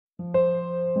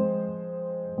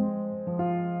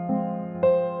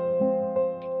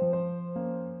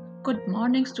Good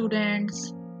morning,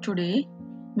 students. Today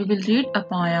we will read a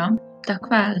poem, The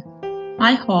Quail.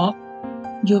 I hope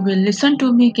you will listen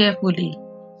to me carefully.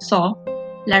 So,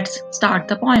 let's start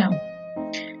the poem.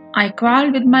 I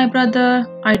quarreled with my brother,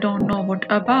 I don't know what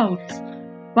about.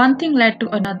 One thing led to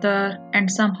another, and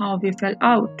somehow we fell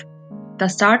out. The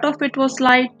start of it was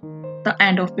light, the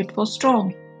end of it was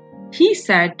strong. He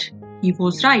said he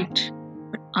was right,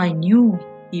 but I knew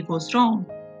he was wrong.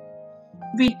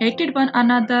 We hated one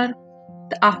another.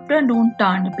 The afternoon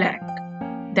turned black.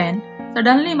 Then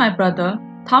suddenly my brother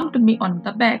thumped me on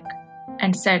the back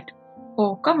and said,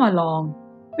 "Oh, come along.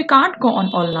 We can't go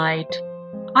on all night."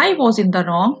 I was in the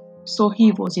wrong, so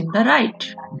he was in the right.